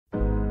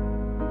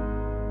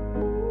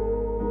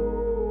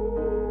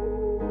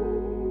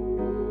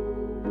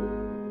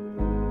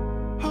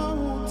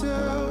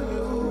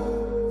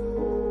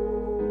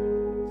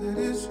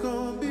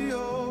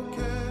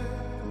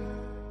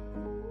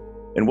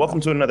and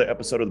welcome to another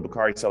episode of the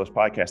Bakari Sellers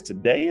Podcast.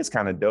 Today is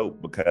kind of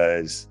dope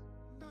because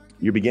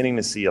you're beginning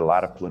to see a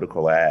lot of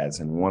political ads,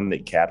 and one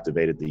that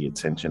captivated the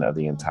attention of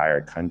the entire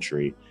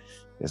country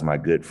is my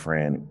good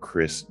friend,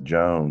 Chris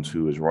Jones,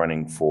 who is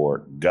running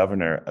for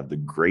governor of the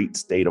great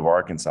state of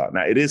Arkansas.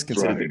 Now, it is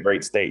considered the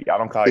great state. Y'all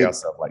don't call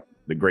yourself like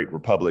the great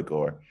republic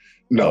or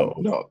no.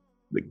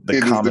 The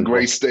it is the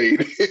great state.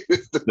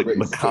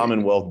 The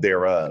Commonwealth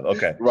thereof.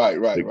 Okay. Right.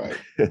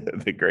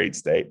 The great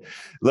state.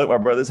 Look, my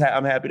brothers,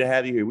 I'm happy to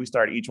have you here. We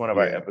start each one of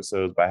our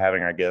episodes by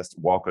having our guests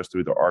walk us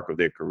through the arc of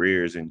their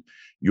careers. And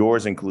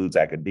yours includes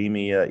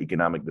academia,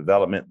 economic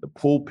development, the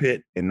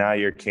pulpit, and now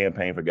your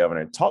campaign for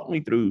governor. Talk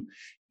me through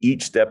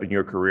each step in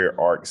your career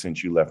arc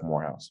since you left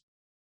Morehouse.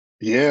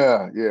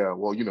 Yeah.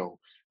 Well,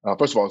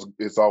 first of all,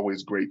 it's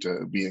always great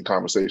to be in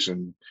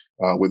conversation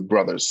with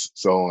brothers.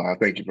 So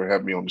thank you for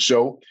having me on the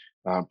show.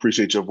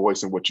 Appreciate your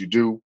voice and what you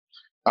do.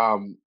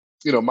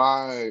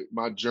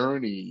 My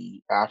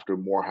journey after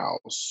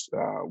Morehouse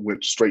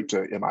went straight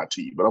to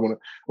MIT, but I want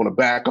to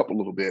back up a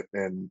little bit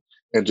and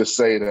just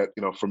say that,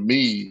 for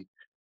me,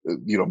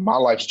 my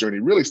life's journey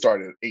really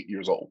started at 8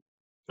 years old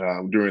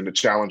during the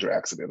Challenger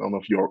accident. I don't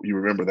know if you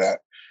remember that,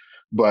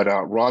 but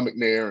Ron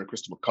McNair and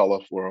Christopher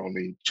McCullough were on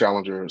the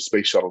Challenger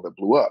space shuttle that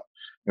blew up,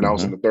 and I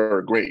was in the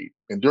third grade.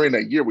 And during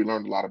that year, we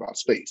learned a lot about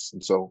space.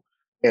 And so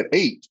at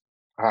 8,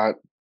 I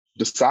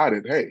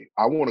decided, hey,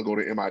 I want to go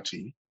to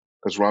MIT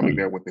because Ron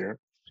McNair went there,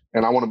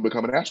 and I want to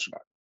become an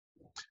astronaut.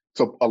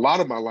 So a lot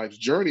of my life's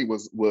journey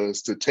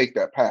was to take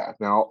that path.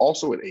 Now,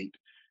 also at 8,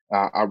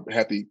 I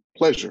had the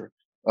pleasure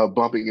of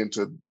bumping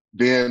into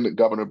then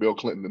Governor Bill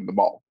Clinton in the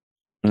mall.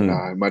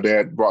 My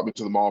dad brought me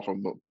to the mall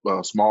from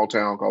a small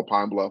town called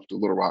Pine Bluff to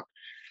Little Rock.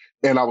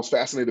 And I was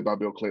fascinated by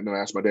Bill Clinton. I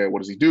asked my dad, what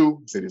does he do?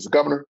 He said, he's a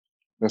governor.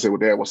 And I said, well,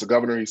 Dad, what's a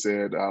governor? He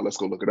said, let's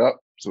go look it up.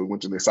 So we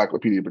went to the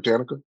Encyclopedia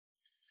Britannica.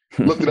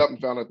 Looked it up and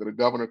found out that a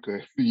governor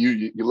could,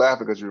 you laugh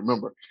because you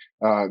remember,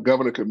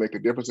 governor could make a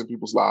difference in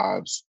people's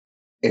lives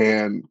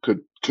and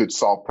could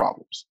solve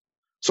problems.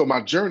 So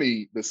my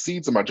journey, the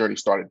seeds of my journey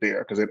started there,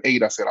 because at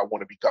 8, I said, I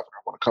want to be governor.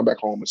 I want to come back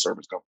home and serve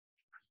as governor.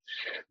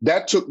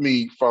 That took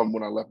me from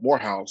when I left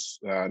Morehouse.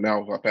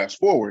 Now, if I fast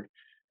forward,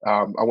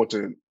 I went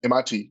to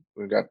MIT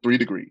and got 3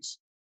 degrees,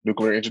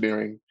 nuclear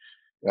engineering,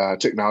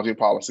 technology and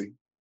policy.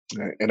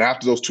 And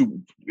after those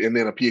 2, and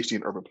then a PhD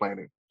in urban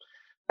planning.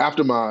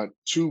 After my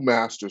 2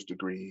 master's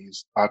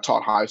degrees, I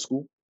taught high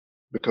school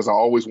because I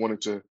always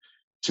wanted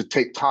to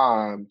take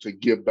time to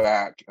give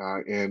back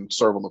and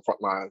serve on the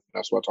front line.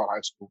 That's why I taught high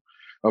school.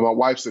 My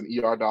wife's an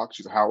ER doc.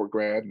 She's a Howard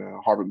grad and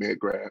a Harvard Med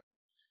grad.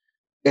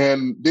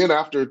 And then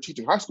after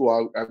teaching high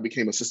school, I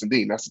became assistant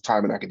dean. That's the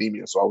time in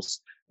academia. So I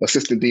was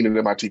assistant dean at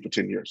MIT for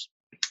 10 years.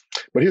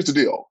 But here's the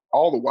deal.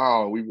 All the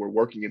while, we were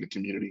working in the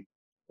community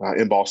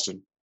in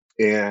Boston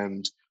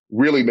and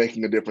really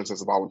making a difference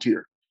as a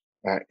volunteer.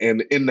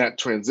 And in that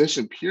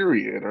transition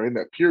period, I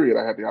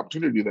had the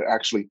opportunity to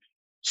actually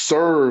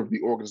serve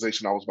the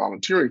organization I was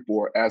volunteering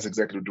for as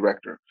executive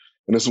director.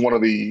 And this is one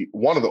of the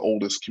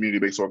oldest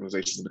community-based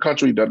organizations in the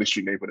country, Dudley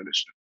Street Neighborhood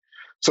Initiative.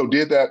 So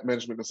did that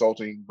management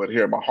consulting, but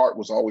here my heart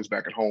was always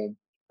back at home,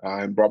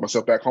 and brought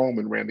myself back home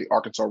and ran the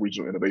Arkansas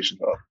Regional Innovation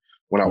Hub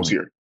when I was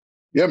here.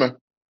 Yeah, man.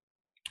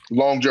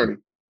 Long journey.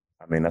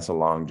 I mean, that's a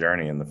long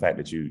journey. And the fact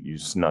that you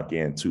snuck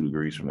in 2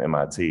 degrees from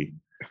MIT.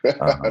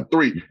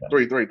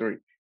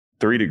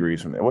 3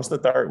 degrees from there. What's the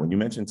third one? You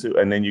mentioned 2.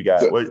 And then you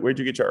got, where'd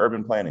you get your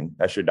urban planning?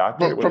 That's your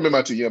doctorate? From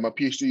MIT, yeah. My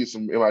PhD is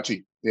from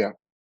MIT, yeah.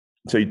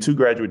 So you 2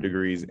 graduate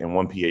degrees and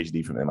 1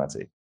 PhD from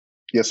MIT?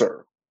 Yes,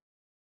 sir.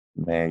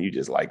 Man, you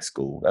just like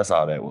school. That's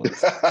all that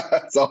was.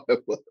 That's all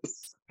it was.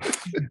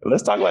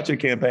 Let's talk about your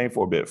campaign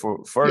for a bit.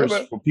 For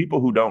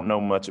people who don't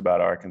know much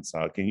about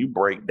Arkansas, can you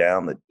break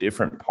down the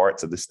different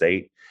parts of the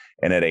state?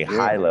 And at a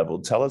high level,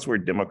 tell us where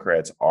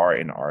Democrats are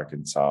in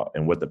Arkansas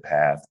and what the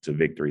path to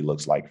victory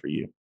looks like for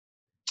you.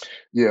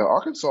 Yeah,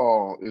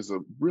 Arkansas is a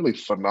really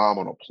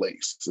phenomenal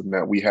place in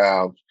that we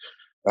have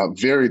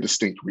very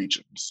distinct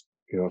regions.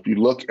 If you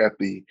look at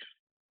the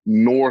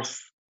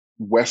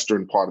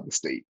northwestern part of the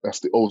state, that's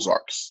the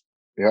Ozarks.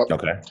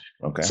 Yep.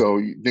 Okay. So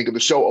you think of the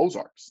show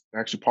Ozarks.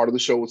 Actually, part of the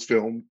show was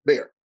filmed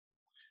there.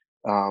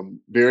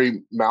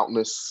 Very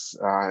mountainous,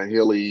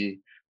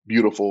 hilly,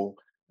 beautiful.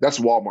 That's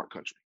Walmart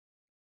country.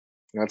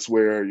 That's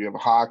where you have a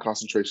high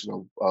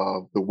concentration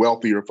of the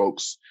wealthier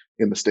folks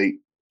in the state.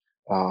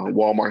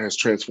 Walmart has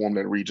transformed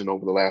that region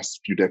over the last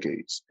few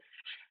decades.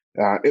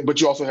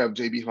 But you also have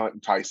J.B. Hunt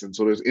and Tyson.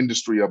 So there's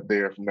industry up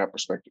there from that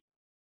perspective.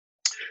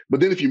 But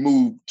then if you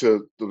move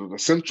to the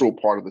central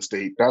part of the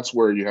state, that's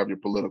where you have your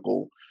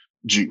political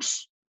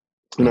juice.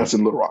 And that's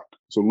in Little Rock.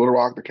 So Little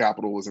Rock, the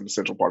capital, is in the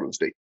central part of the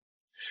state.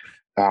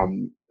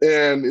 And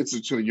it's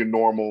sort of your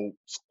normal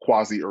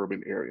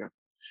quasi-urban area.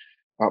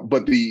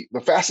 But the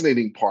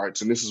fascinating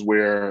parts, and this is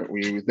where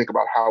when we think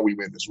about how we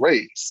win this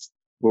race,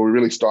 where we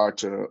really start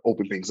to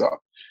open things up,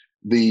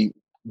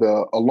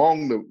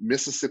 along the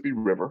Mississippi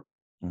River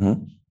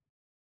and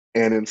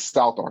in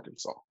South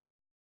Arkansas,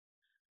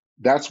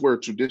 that's where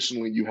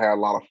traditionally you had a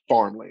lot of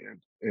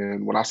farmland.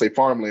 And when I say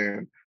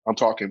farmland, I'm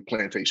talking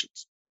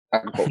plantations,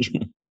 agriculture.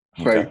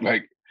 Okay.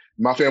 Like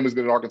my family's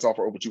been in Arkansas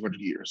for over 200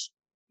 years.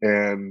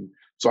 And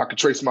so I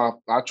trace my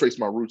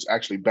roots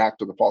actually back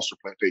to the Foster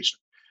Plantation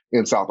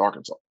in South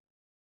Arkansas.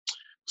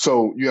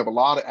 So you have a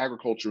lot of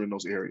agriculture in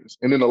those areas.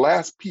 And then the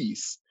last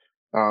piece,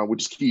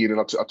 which is key, and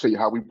I'll tell you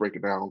how we break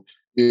it down,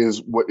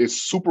 is what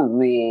is super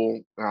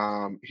rural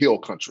hill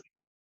country.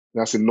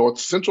 That's in north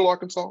central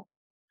Arkansas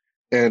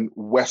and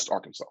west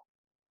Arkansas.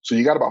 So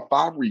you got about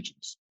 5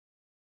 regions.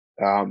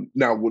 Now,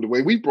 the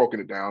way we've broken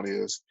it down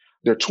is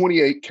there are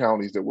 28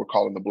 counties that we're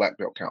calling the Black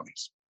Belt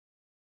counties.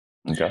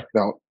 Okay.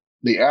 Now,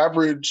 the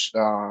average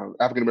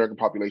African-American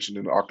population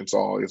in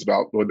Arkansas is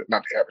about, well,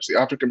 not the average, the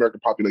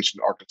African-American population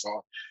in Arkansas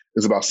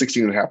is about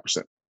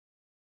 16.5%.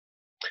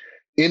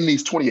 In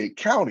these 28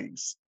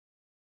 counties,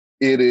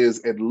 it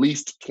is at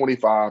least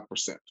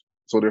 25%.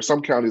 So there's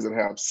some counties that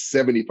have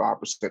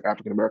 75%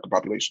 African-American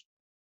population.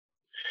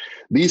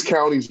 These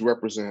counties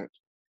represent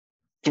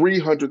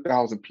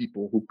 300,000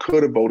 people who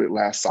could have voted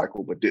last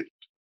cycle but didn't.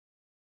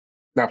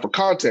 Now, for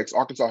context,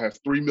 Arkansas has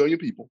 3 million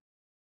people.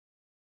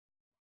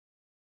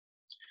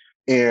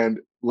 And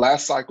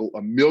last cycle,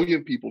 1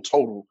 million people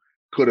total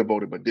could have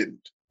voted but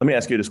didn't. Let me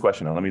ask you this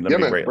question. Let me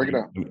break it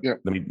down.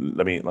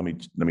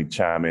 Let me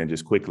chime in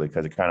just quickly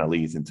because it kind of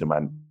leads into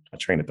my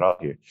train of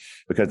thought here.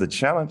 Because the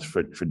challenge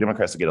for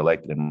Democrats to get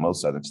elected in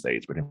most southern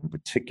states, but in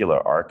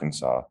particular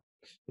Arkansas,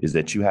 is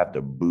that you have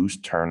to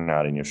boost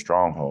turnout in your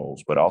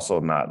strongholds, but also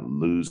not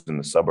lose in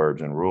the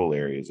suburbs and rural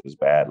areas as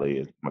badly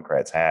as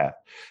Democrats have.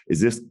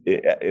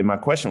 And my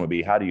question would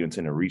be, how do you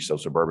intend to reach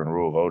those suburban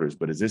rural voters?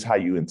 But is this how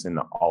you intend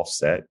to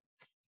offset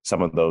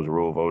some of those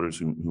rural voters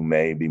who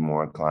may be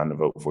more inclined to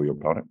vote for your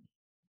opponent?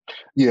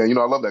 Yeah,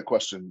 I love that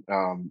question,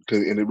 and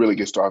it really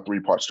gets to our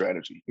 3-part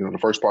strategy. The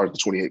first part is the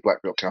 28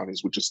 Black Belt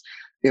counties, which is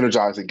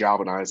energizing,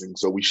 galvanizing.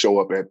 So we show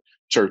up at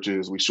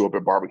churches, we show up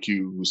at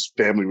barbecues,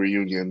 family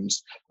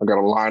reunions. I've got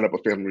a lineup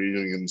of family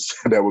reunions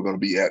that we're going to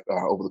be at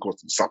over the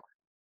course of the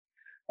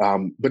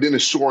summer. But then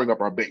it's shoring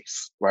up our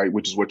base, right,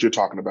 which is what you're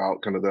talking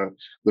about, kind of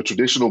the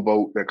traditional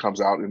vote that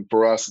comes out. And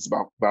for us, it's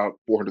about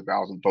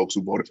 400,000 folks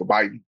who voted for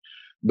Biden.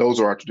 Those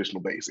are our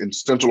traditional base in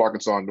Central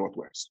Arkansas and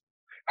Northwest.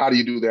 How do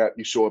you do that?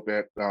 You show up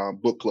at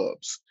book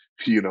clubs,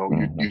 you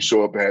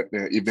show up at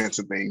events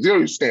and things,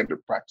 your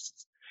standard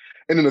practices.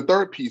 And then the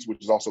third piece,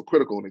 which is also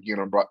critical, and again,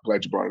 I'm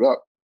glad you brought it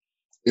up,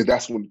 is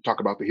that's when we talk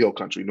about the hill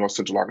country, North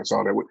Central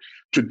Arkansas, that would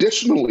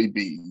traditionally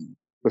be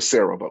the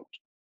Sarah vote.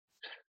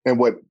 And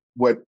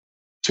what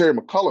Terry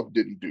McAuliffe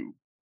didn't do,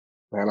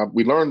 and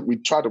we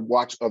tried to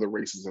watch other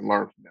races and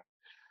learn from them.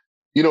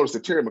 You notice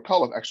that Terry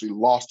McAuliffe actually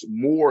lost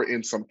more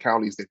in some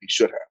counties than he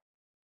should have.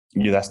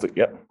 Yeah,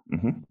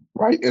 Mm-hmm.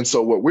 Right. And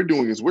so what we're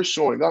doing is we're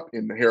showing up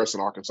in Harrison,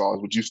 Arkansas,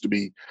 which used to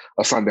be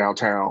a sundown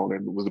town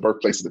and was the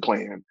birthplace of the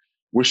Klan.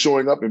 We're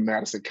showing up in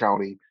Madison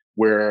County,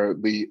 where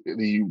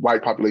the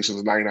white population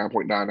is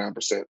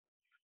 99.99%,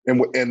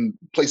 and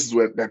places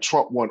that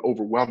Trump won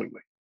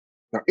overwhelmingly.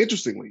 Now,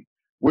 interestingly,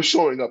 we're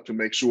showing up to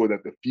make sure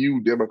that the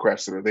few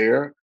Democrats that are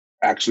there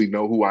actually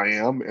know who I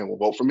am and will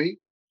vote for me.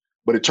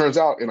 But it turns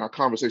out in our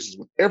conversations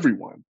with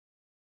everyone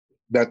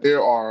that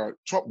there are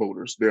Trump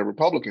voters, there are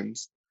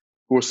Republicans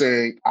who are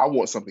saying, I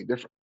want something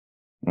different.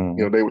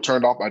 Mm-hmm. They were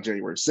turned off by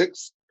January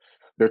 6th.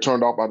 They're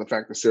turned off by the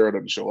fact that Sarah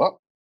doesn't show up.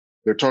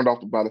 They're turned off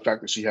by the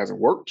fact that she hasn't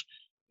worked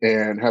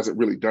and hasn't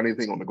really done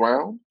anything on the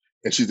ground,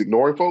 and she's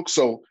ignoring folks.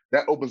 So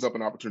that opens up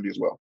an opportunity as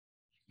well.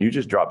 You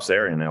just dropped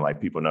Sarah in there,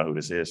 like people know who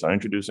this is. So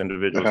introduce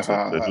individuals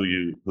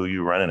to who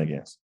you running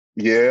against.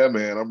 Yeah,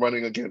 man, I'm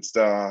running against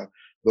the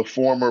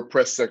former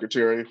press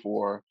secretary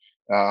for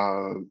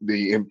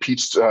the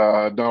impeached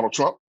Donald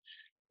Trump,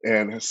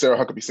 and Sarah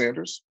Huckabee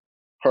Sanders.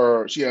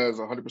 She has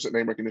 100%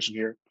 name recognition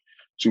here.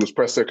 She was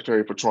press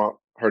secretary for Trump.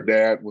 Her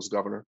dad was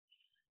governor,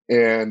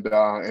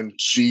 and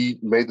she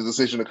made the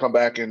decision to come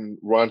back and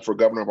run for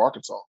governor of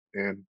Arkansas.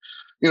 And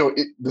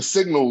the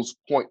signals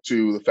point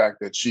to the fact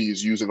that she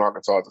is using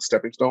Arkansas as a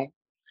stepping stone.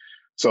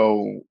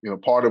 So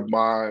part of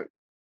my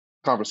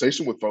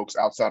conversation with folks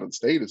outside of the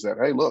state is that,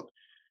 hey, look,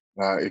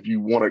 if you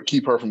want to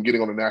keep her from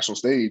getting on the national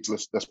stage,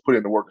 let's put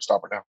in the work to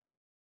stop her now.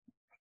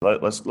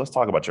 Let's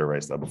talk about your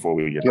race though before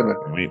we get there.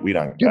 We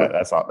don't.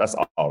 That's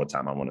all the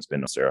time I want to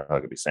spend on Sarah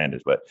Huckabee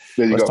Sanders. But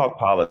let's talk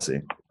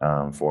policy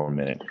for a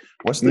minute.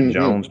 What's the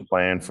Jones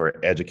plan for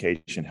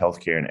education,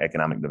 healthcare, and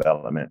economic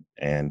development?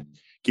 And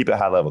keep it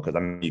high level, because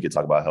I mean you could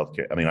talk about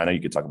healthcare. I mean I know you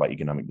could talk about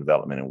economic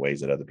development in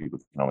ways that other people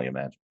can only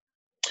imagine.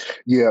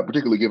 Yeah,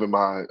 particularly given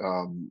my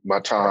my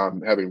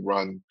time having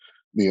run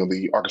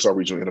the Arkansas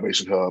Regional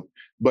Innovation Hub.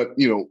 But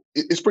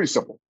it's pretty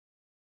simple.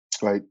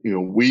 Like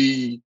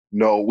we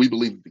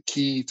believe that the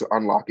key to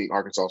unlocking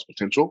Arkansas's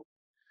potential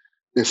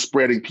is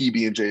spreading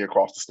PB&J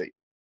across the state.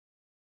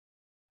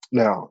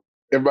 Now,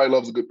 everybody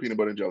loves a good peanut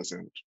butter and jelly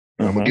sandwich.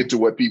 Mm-hmm. I'm gonna get to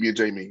what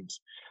PB&J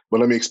means, but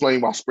let me explain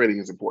why spreading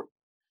is important.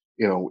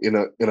 In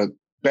a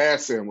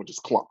bad sandwich, it's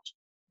clumped,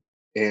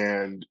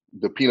 and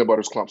the peanut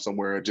butter's clumped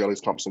somewhere,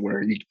 jelly's clumped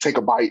somewhere. You take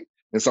a bite,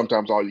 and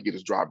sometimes all you get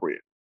is dry bread.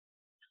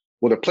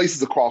 Well, there are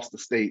places across the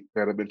state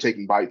that have been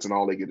taking bites, and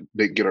all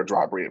they get are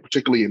dry bread,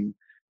 particularly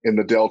in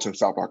the Delta and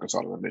South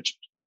Arkansas that I mentioned.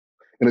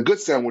 In a good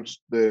sandwich,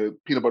 the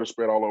peanut butter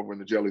spread all over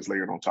and the jelly is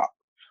layered on top.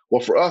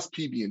 Well, for us,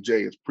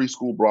 PB&J is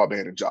preschool,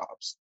 broadband, and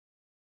jobs.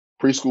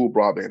 Preschool,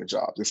 broadband, and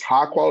jobs. It's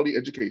high quality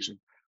education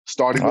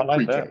starting I with like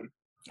pre-K.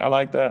 that. I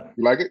like that.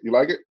 You like it? You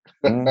like it?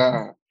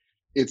 Mhm.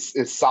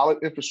 It's solid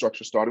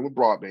infrastructure starting with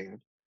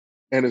broadband,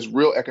 and it's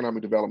real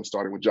economic development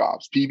starting with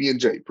jobs.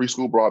 PB&J,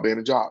 preschool, broadband,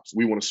 and jobs.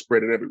 We want to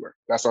spread it everywhere.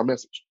 That's our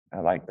message. I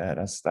like that.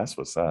 That's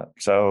what's up.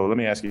 So let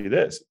me ask you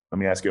this. Let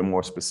me ask you a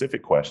more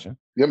specific question.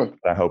 Yeah, man.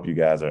 I hope you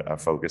guys are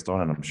focused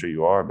on, and I'm sure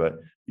you are, but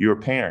you're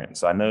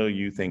parents. I know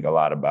you think a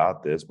lot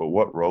about this, but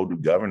what role do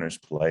governors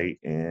play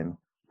in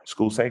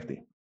school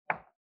safety?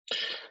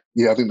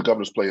 Yeah, I think the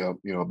governors play a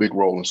big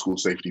role in school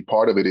safety.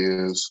 Part of it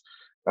is,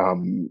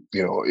 and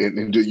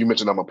you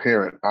mentioned I'm a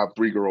parent. I have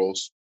 3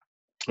 girls,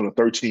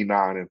 13,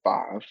 9, and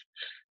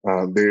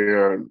 5.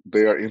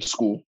 They're in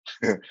school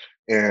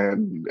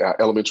and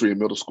elementary and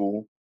middle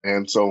school,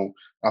 and so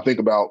I think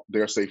about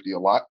their safety a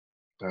lot.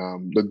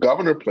 The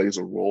governor plays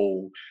a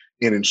role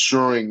in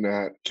ensuring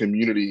that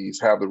communities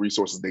have the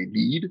resources they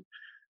need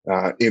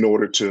in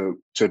order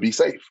to be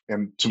safe,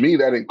 and to me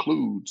that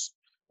includes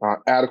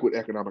adequate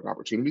economic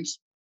opportunities.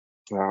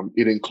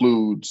 It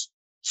includes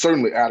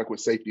certainly adequate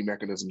safety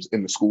mechanisms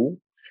in the school.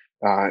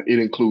 It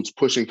includes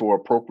pushing for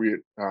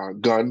appropriate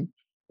gun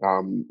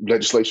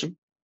legislation.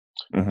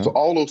 So Mm-hmm.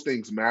 all those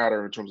things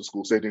matter in terms of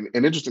school safety.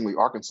 And interestingly,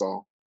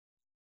 Arkansas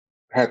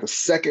had the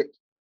second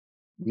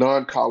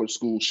non-college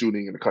school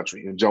shooting in the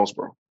country in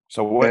Jonesboro.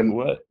 So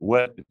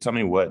what? Tell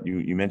me what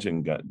you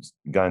mentioned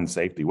gun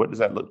safety. What does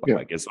that look Yeah,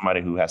 like? As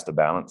somebody who has to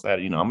balance that,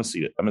 I'm a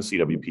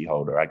CWP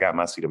holder. I got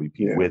my CWP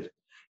yeah, with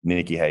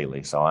Nikki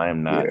Haley, so I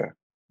am not,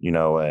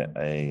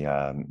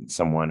 yeah,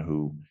 someone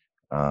who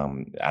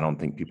I don't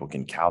think people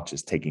can couch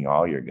as taking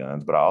all your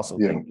guns, but I also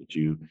yeah. think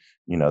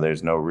that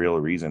there's no real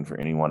reason for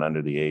anyone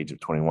under the age of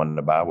 21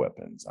 to buy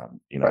weapons.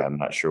 Right. I'm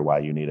not sure why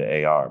you need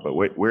an AR, but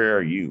where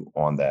are you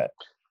on that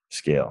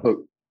scale?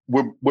 Look,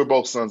 we're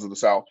both sons of the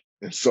South,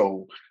 and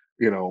so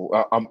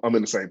I'm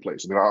in the same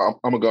place.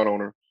 I'm a gun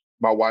owner.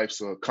 My wife's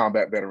a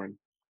combat veteran,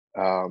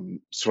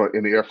 so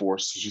in the Air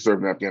Force. She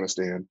served in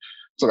Afghanistan.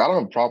 So I don't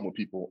have a problem with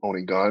people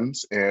owning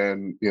guns,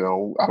 and I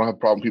don't have a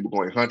problem with people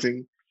going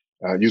hunting,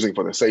 using it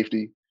for their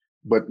safety.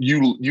 But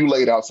you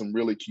laid out some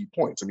really key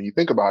points. I mean, you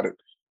think about it.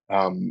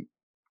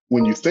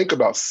 When you think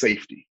about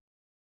safety,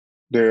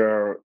 there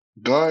are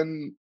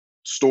gun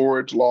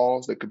storage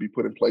laws that could be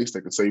put in place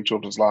that could save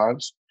children's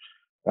lives.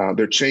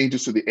 There are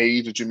changes to the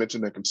age that you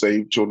mentioned that can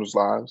save children's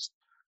lives.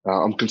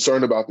 I'm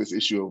concerned about this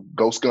issue of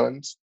ghost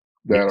guns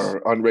that Yes.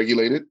 are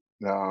unregulated.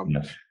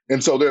 Yes.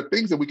 And so there are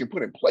things that we can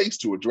put in place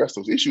to address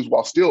those issues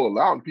while still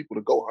allowing people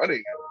to go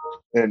hunting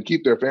and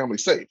keep their family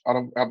safe. I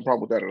don't have a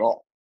problem with that at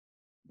all.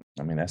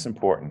 I mean, that's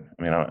important.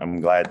 I mean,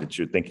 I'm glad that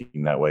you're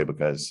thinking that way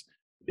because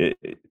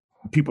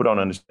people don't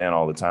understand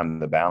all the time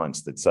the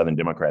balance that Southern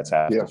Democrats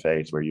have Yeah, to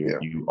face, where yeah,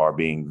 you are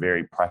being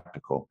very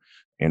practical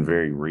and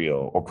very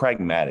real, or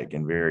pragmatic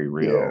and very yeah.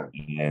 real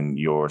in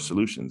your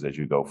solutions as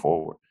you go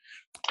forward.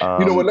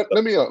 You know what? Um,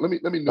 Let me go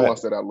ahead,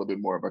 nuance that out a little bit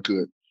more if I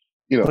could.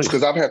 please.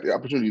 Because I've had the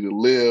opportunity to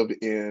live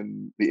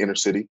in the inner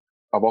city.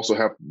 I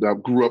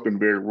grew up in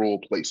very rural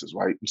places,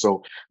 right? And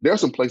so there are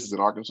some places in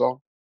Arkansas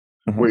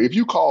where Mhm. if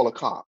you call a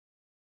cop,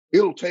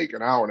 it'll take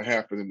an hour and a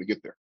half for them to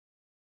get there.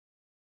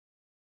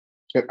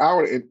 An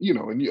hour, and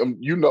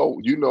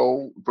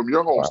from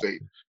your home Wow.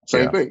 state,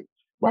 same Yeah. thing,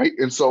 right?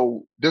 And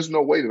so there's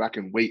no way that I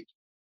can wait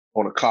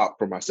on a cop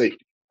for my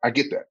safety. I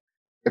get that.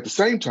 At the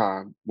same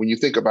time, when you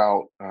think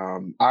about,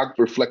 I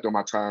reflect on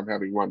my time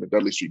having run the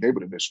Dudley Street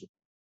Neighborhood Initiative.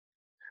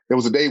 There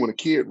was a day when a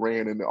kid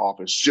ran in the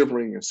office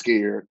shivering and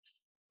scared,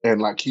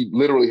 and like he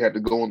literally had to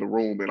go in the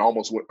room and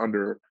almost went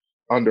under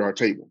our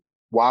table.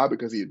 Why?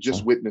 Because he had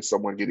just witnessed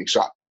someone getting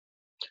shot,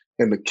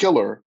 and the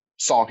killer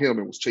saw him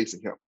and was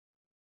chasing him.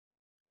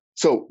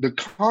 So the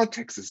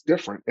context is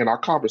different, and our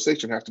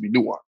conversation has to be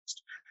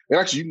nuanced. And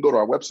actually, you can go to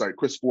our website,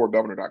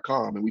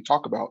 chris4governor.com, and we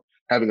talk about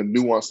having a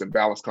nuanced and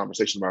balanced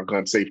conversation around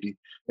gun safety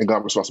and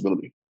gun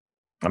responsibility.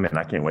 I mean,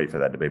 I can't wait for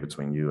that debate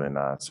between you and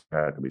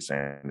Sarah Huckabee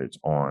Sanders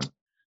on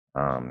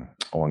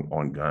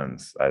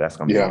guns. That's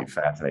going to Yeah, be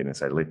fascinating to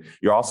say the least.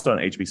 You're also an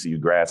HBCU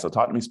grad, so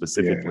talk to me yeah,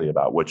 specifically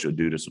about what you'll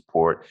do to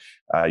support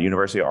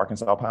University of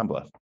Arkansas Pine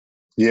Bluff.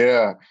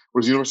 yeah.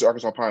 Whereas University of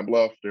Arkansas Pine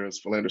Bluff,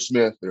 there's Philander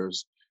Smith,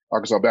 there's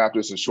Arkansas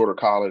Baptist and Shorter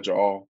College are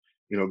all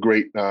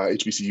great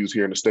HBCUs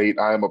here in the state.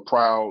 I am a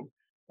proud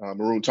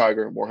Maroon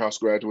Tiger Morehouse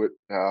graduate,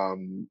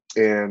 and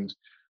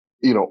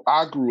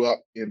I grew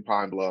up in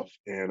Pine Bluff,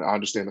 and I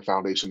understand the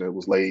foundation that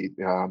was laid.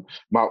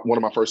 One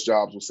of my first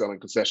jobs was selling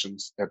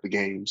concessions at the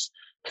games.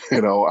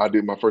 I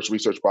did my first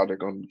research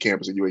project on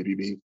campus at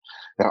UAPB.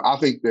 Now, I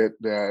think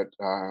that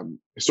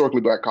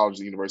historically Black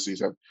colleges and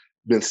universities have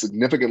been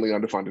significantly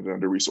underfunded and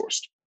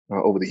under-resourced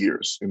over the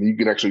years. And you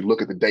can actually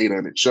look at the data,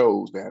 and it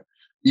shows that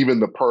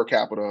even the per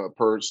capita,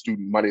 per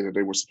student money that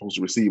they were supposed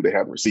to receive, they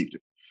haven't received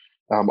it.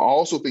 I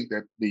also think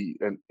that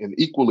an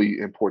equally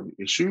important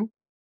issue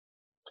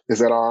is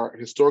that our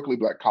historically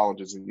Black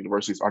colleges and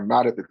universities are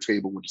not at the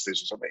table when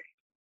decisions are made.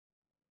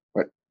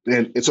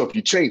 Right? And so if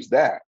you change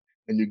that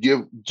and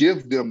you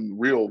give them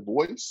real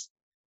voice,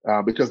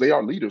 because they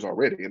are leaders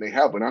already, and they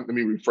have. But let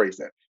me rephrase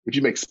that: if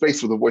you make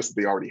space for the voice that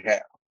they already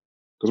have,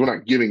 because we're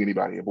not giving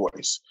anybody a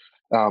voice,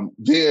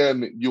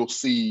 then you'll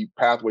see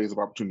pathways of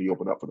opportunity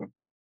open up for them.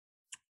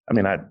 I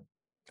mean,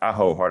 I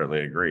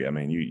wholeheartedly agree. I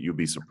mean, you'll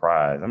be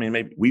surprised. I mean,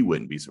 maybe we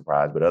wouldn't be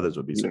surprised, but others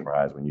would be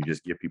surprised when you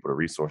just give people the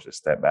resources,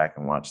 step back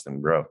and watch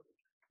them grow.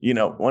 You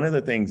know, one of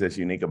the things that's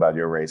unique about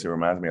your race, it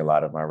reminds me a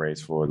lot of my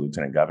race for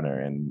lieutenant governor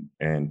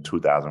in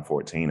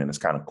 2014. And it's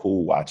kind of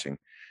cool watching,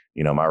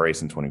 you know, my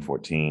race in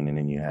 2014. And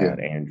then you had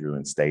Andrew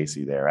and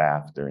Stacey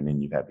thereafter. And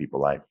then you've had people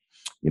like,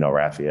 you know,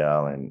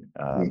 Raphael and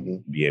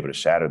be able to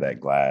shatter that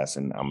glass.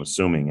 And I'm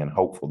assuming and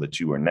hopeful that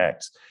you are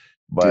next.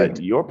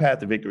 But your path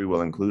to victory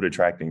will include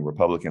attracting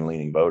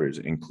Republican-leaning voters,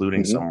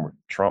 including some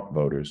Trump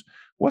voters.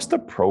 What's the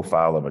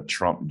profile of a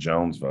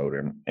Trump-Jones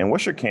voter? And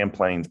what's your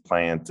campaign's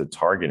plan to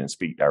target and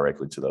speak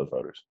directly to those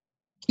voters?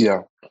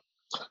 Yeah.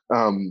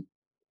 And,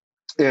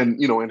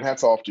 you know, and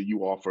hats off to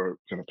you all for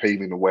kind of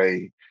paving the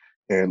way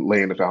and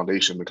laying the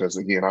foundation, because,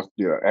 again,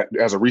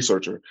 as a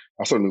researcher,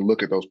 I certainly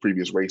look at those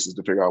previous races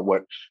to figure out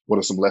what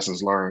are some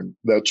lessons learned.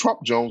 The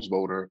Trump-Jones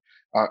voter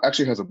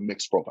actually has a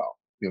mixed profile.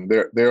 You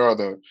know, they're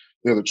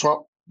the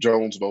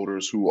Trump-Jones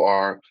voters who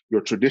are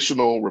your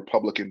traditional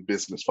Republican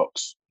business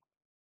folks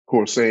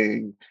who are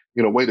saying,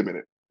 you know, wait a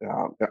minute,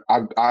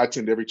 I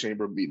attend every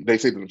chamber meeting. They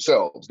say to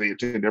themselves, they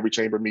attend every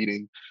chamber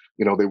meeting.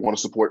 You know, they want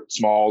to support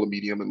small and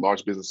medium and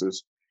large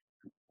businesses.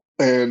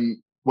 And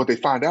what they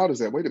find out is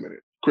that, wait a minute,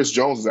 Chris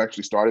Jones has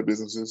actually started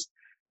businesses.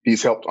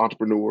 He's helped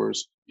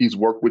entrepreneurs. He's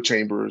worked with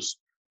chambers.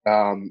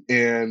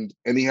 And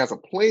he has a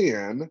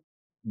plan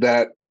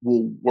that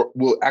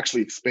will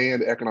actually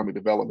expand economic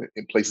development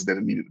in places that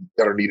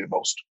are needed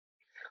most.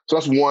 So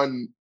that's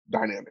one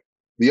dynamic.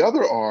 The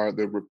other are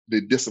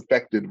the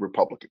disaffected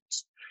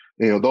Republicans,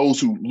 you know, those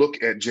who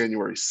look at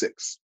January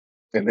 6th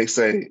and they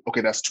say,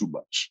 okay, that's too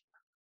much,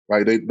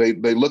 right?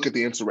 They look at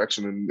the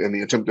insurrection and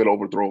the attempted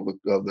overthrow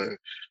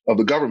of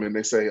the government.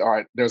 They say, all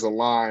right, there's a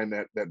line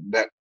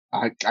that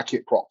I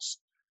can't cross.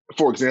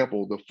 For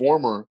example, the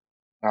former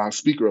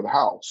Speaker of the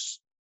House,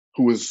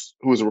 who is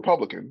a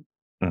Republican,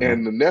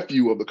 and the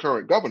nephew of the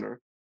current governor,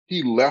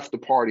 he left the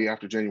party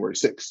after January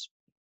 6th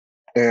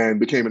and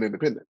became an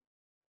independent.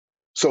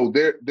 So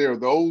there are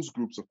those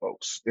groups of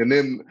folks. And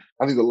then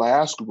I think the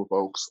last group of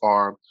folks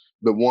are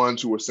the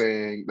ones who are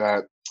saying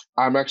that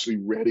I'm actually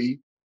ready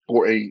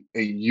for a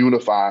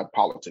unified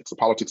politics, a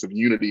politics of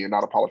unity and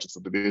not a politics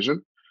of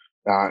division.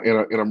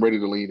 And I'm ready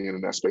to lean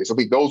in that space. I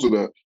think those are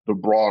the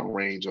broad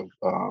range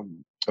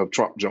of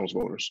Trump-Jones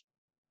voters.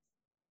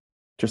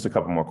 Just a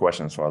couple more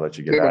questions before I let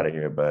you get out of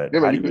here. But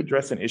how do you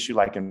address an issue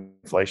like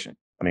inflation?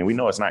 I mean, we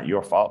know it's not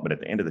your fault, but at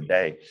the end of the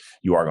day,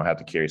 you are going to have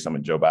to carry some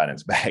of Joe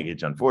Biden's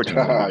baggage,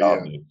 unfortunately. We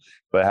all do.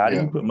 But how do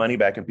you put money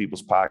back in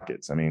people's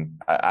pockets? I mean,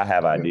 I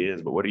have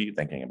ideas, but what are you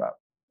thinking about?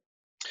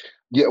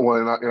 Yeah, well,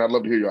 and I'd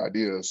love to hear your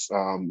ideas.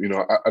 You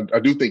know, I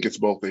do think it's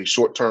both a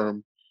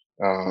short-term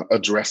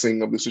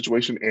addressing of the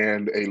situation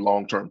and a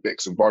long-term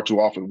fix. And far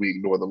too often we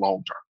ignore the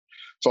long-term.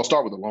 So I'll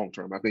start with the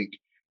long-term. I think,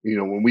 you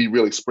know, when we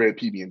really spread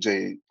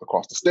PB&J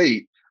across the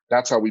state,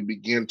 that's how we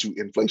begin to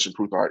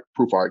inflation-proof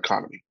our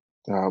economy.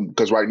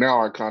 Because right now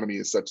our economy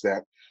is such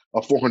that a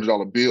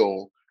 $400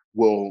 bill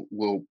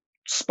will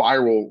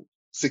spiral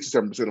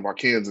 67% of our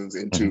Kansans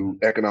into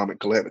economic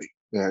calamity.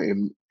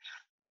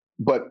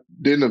 But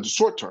then in the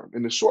short term,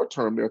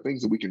 there are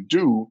things that we can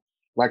do,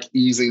 like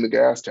easing the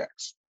gas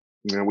tax.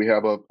 You know, we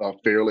have a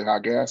fairly high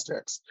gas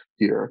tax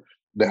here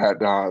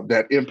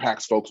that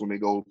impacts folks when they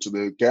go to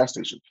the gas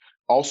station.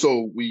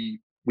 Also,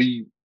 we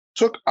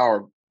took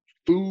our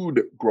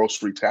food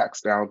grocery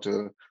tax down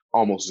to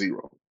almost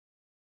zero.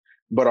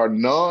 But our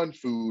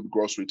non-food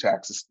grocery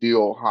tax is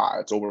still high.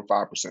 It's over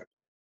 5%.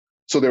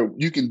 So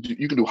you can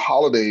do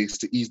holidays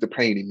to ease the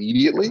pain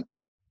immediately,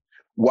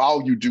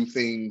 while you do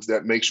things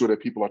that make sure that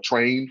people are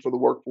trained for the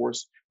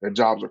workforce, that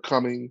jobs are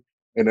coming,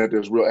 and that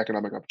there's real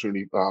economic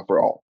opportunity for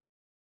all.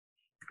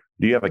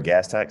 Do you have a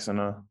gas tax in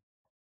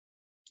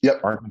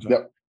Arkansas?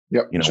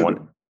 Yep. You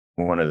know,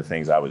 one of the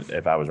things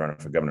if I was running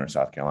for governor of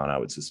South Carolina, I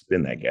would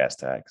suspend that gas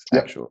tax.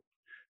 Actually.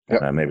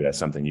 Maybe that's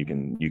something you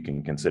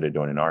can consider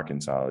doing in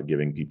Arkansas.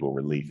 Giving people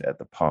relief at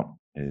the pump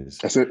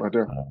that's it right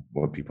there.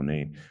 What people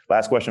need.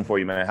 Last question for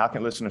you, man. How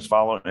can listeners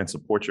follow and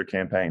support your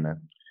campaign, man?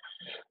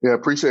 Yeah,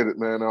 appreciate it,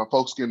 man.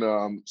 Folks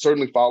can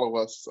certainly follow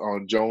us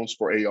on Jones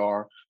for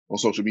AR on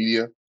social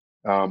media.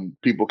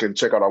 People can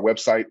check out our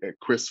website at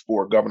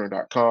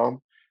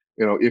chrisforgovernor.com.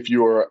 You know, if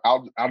you're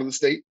out of the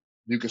state,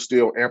 you can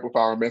still amplify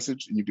our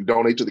message and you can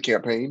donate to the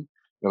campaign.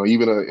 You know,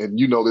 and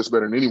you know this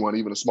better than anyone,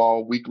 even a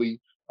small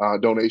weekly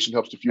donation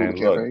helps to fuel the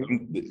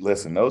campaign.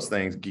 Listen, those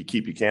things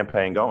keep your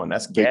campaign going.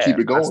 That's gas. They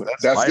keep it going.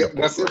 That's it.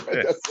 That's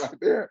right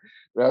there.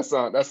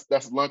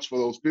 That's lunch for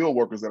those field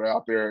workers that are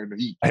out there in the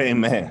heat.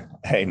 Amen.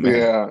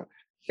 Yeah.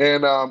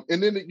 And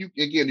then you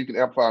can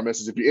amplify our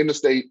message. If you're in the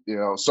state, you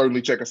know,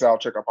 certainly check us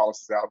out, check our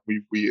policies out.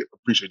 We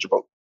appreciate your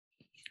vote.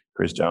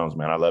 Chris Jones,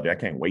 man, I love you. I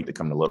can't wait to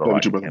come to Little Love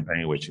Rock you, and brother.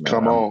 campaign with you, man.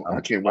 Come on.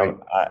 I can't wait.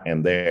 I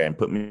am there, and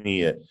put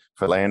me at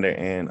Philander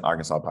and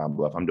Arkansas Pine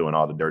Bluff. I'm doing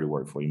all the dirty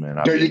work for you, man.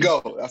 There you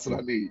go. That's what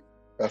I need.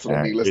 That's what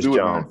I need. Let's Chris do it,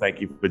 Jones, man.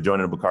 thank you for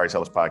joining the Bakari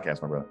Sellers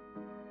podcast, my brother.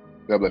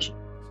 God bless you.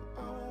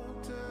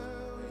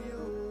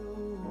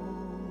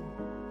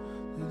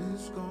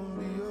 It's gonna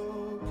be